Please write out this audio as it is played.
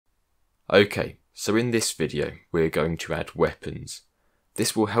Okay, so in this video we're going to add weapons.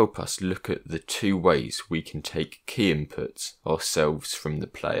 This will help us look at the two ways we can take key inputs ourselves from the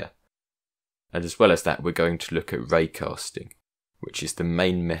player. And as well as that, we're going to look at raycasting, which is the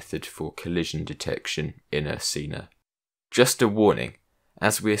main method for collision detection in Ursina. Just a warning,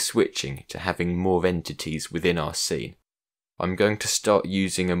 as we're switching to having more entities within our scene, I'm going to start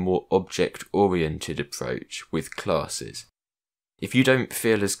using a more object-oriented approach with classes. If you don't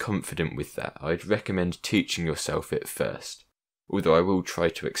feel as confident with that, I'd recommend teaching yourself it first, although I will try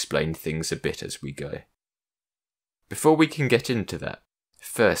to explain things a bit as we go. Before we can get into that,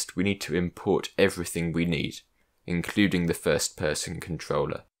 first we need to import everything we need, including the first-person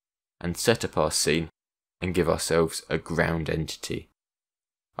controller, and set up our scene and give ourselves a ground entity.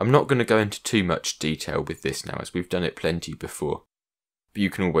 I'm not going to go into too much detail with this now, as we've done it plenty before, but you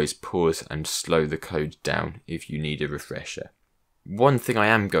can always pause and slow the code down if you need a refresher. One thing I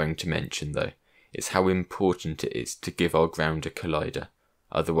am going to mention though is how important it is to give our ground a collider,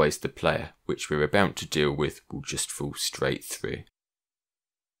 otherwise the player, which we're about to deal with, will just fall straight through.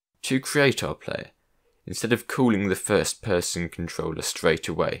 To create our player, instead of calling the first person controller straight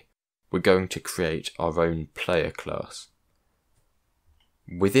away, we're going to create our own player class.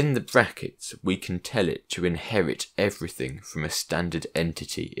 Within the brackets, we can tell it to inherit everything from a standard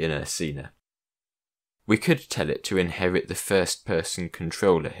entity in Ursina. We could tell it to inherit the first person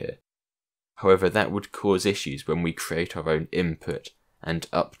controller here. However, that would cause issues when we create our own input and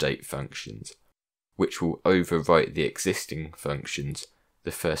update functions, which will overwrite the existing functions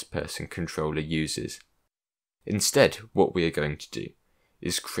the first person controller uses. Instead, what we are going to do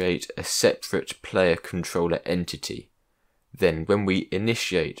is create a separate player controller entity. Then when we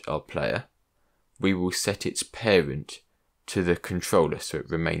initiate our player, we will set its parent to the controller so it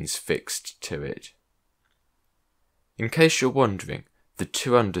remains fixed to it. In case you're wondering, the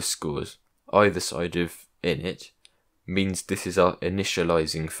two underscores either side of init means this is our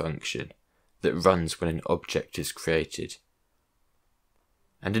initializing function that runs when an object is created.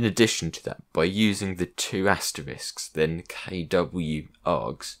 And in addition to that, by using the two asterisks, then kw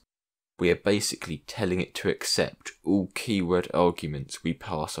args, we are basically telling it to accept all keyword arguments we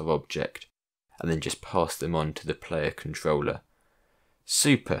pass our object, and then just pass them on to the player controller.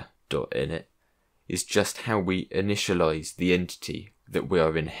 Super.init is just how we initialize the entity that we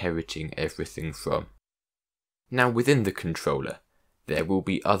are inheriting everything from. Now within the controller, there will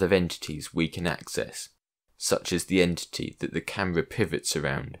be other entities we can access, such as the entity that the camera pivots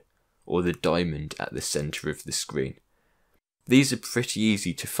around, or the diamond at the center of the screen. These are pretty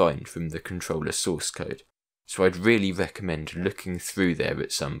easy to find from the controller source code, so I'd really recommend looking through there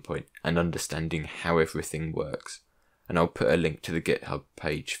at some point and understanding how everything works, and I'll put a link to the GitHub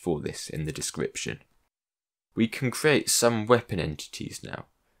page for this in the description. We can create some weapon entities now,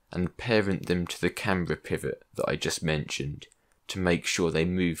 and parent them to the camera pivot that I just mentioned, to make sure they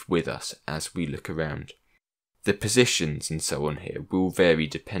move with us as we look around. The positions and so on here will vary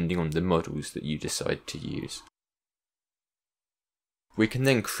depending on the models that you decide to use. We can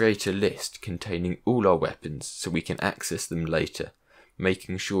then create a list containing all our weapons so we can access them later,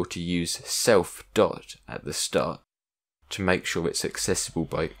 making sure to use self dot at the start to make sure it's accessible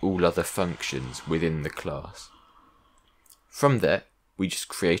by all other functions within the class. From there, we just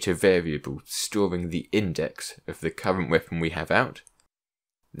create a variable storing the index of the current weapon we have out.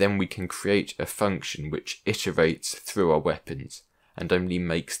 Then we can create a function which iterates through our weapons and only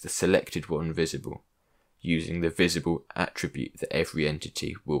makes the selected one visible, using the visible attribute that every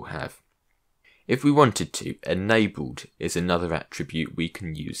entity will have. If we wanted to, enabled is another attribute we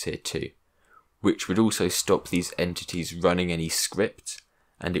can use here too, which would also stop these entities running any scripts,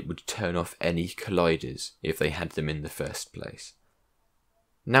 and it would turn off any colliders if they had them in the first place.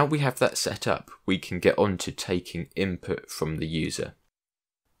 Now we have that set up, we can get on to taking input from the user.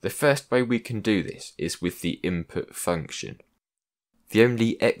 The first way we can do this is with the input function. The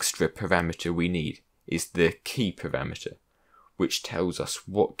only extra parameter we need is the key parameter, which tells us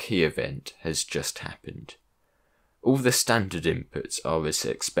what key event has just happened. All the standard inputs are as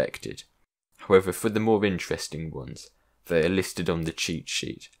expected. However, for the more interesting ones, they are listed on the cheat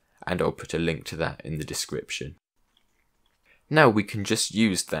sheet, and I'll put a link to that in the description. Now we can just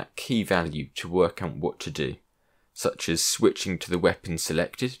use that key value to work out what to do, such as switching to the weapon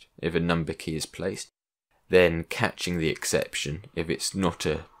selected if a number key is placed, then catching the exception if it's not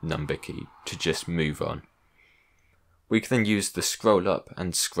a number key to just move on. We can then use the scroll up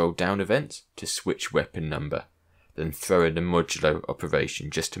and scroll down events to switch weapon number, then throw in a modulo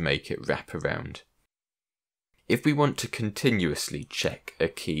operation just to make it wrap around. If we want to continuously check a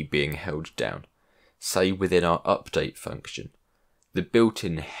key being held down, say within our update function, the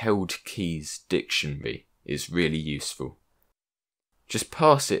built-in held keys dictionary is really useful. Just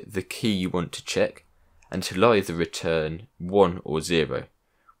pass it the key you want to check, and it'll either return 1 or 0,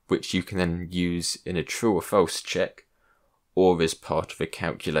 which you can then use in a true or false check, or as part of a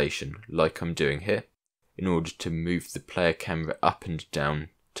calculation like I'm doing here, in order to move the player camera up and down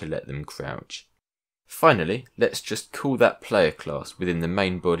to let them crouch. Finally, let's just call that player class within the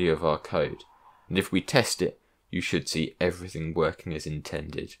main body of our code, and if we test it, you should see everything working as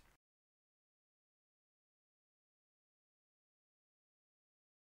intended.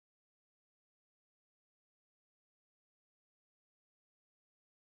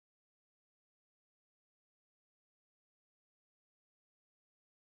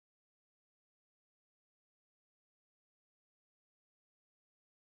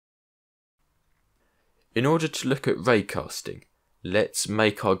 In order to look at raycasting, let's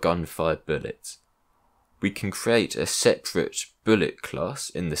make our gun fire bullets. We can create a separate bullet class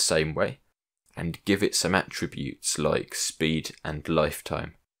in the same way, and give it some attributes like speed and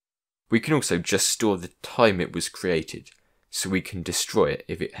lifetime. We can also just store the time it was created, so we can destroy it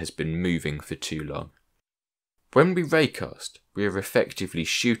if it has been moving for too long. When we raycast, we are effectively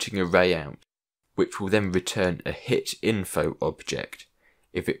shooting a ray out, which will then return a hit info object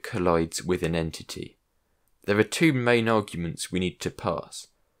if it collides with an entity. There are two main arguments we need to pass: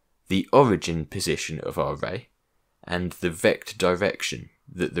 the origin position of our ray, and the vector direction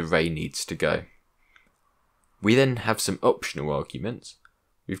that the ray needs to go. We then have some optional arguments.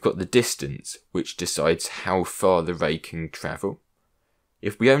 We've got the distance, which decides how far the ray can travel.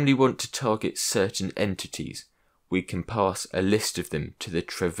 If we only want to target certain entities, we can pass a list of them to the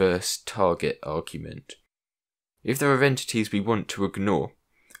traverse target argument. If there are entities we want to ignore,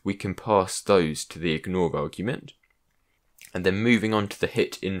 we can pass those to the ignore argument. And then moving on to the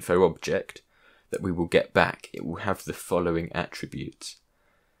hit info object that we will get back, it will have the following attributes.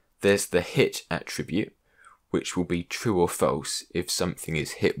 There's the hit attribute, which will be true or false if something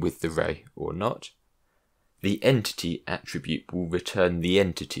is hit with the ray or not. The entity attribute will return the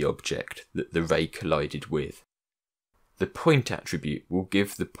entity object that the ray collided with. The point attribute will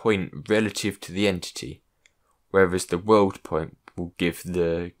give the point relative to the entity, whereas the world point will give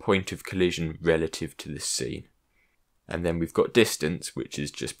the point of collision relative to the scene. And then we've got distance, which is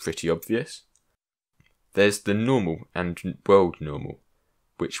just pretty obvious. There's the normal and world normal,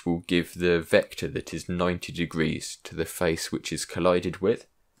 which will give the vector that is 90 degrees to the face which is collided with.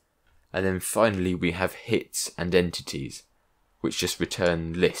 And then finally we have hits and entities, which just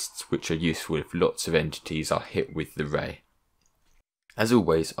return lists which are useful if lots of entities are hit with the ray. As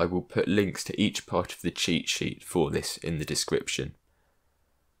always, I will put links to each part of the cheat sheet for this in the description.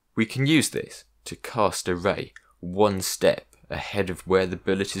 We can use this to cast a ray one step ahead of where the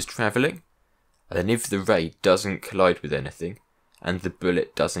bullet is travelling, and then if the ray doesn't collide with anything and the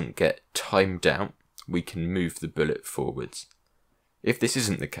bullet doesn't get timed out, we can move the bullet forwards. If this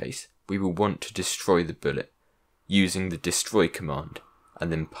isn't the case, we will want to destroy the bullet using the destroy command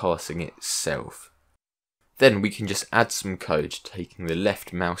and then passing it self. Then we can just add some code taking the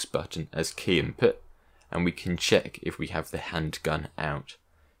left mouse button as key input, and we can check if we have the handgun out.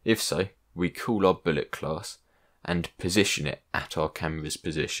 If so, we call our bullet class and position it at our camera's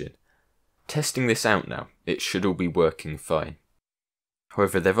position. Testing this out now, it should all be working fine.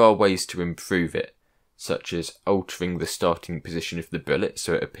 However, there are ways to improve it, such as altering the starting position of the bullet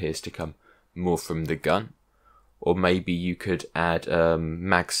so it appears to come more from the gun, or maybe you could add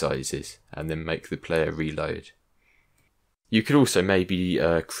mag sizes and then make the player reload. You could also maybe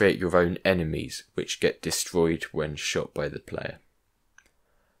create your own enemies which get destroyed when shot by the player.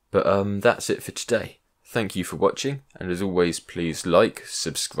 But that's it for today. Thank you for watching, and as always, please like,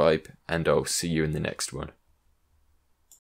 subscribe, and I'll see you in the next one.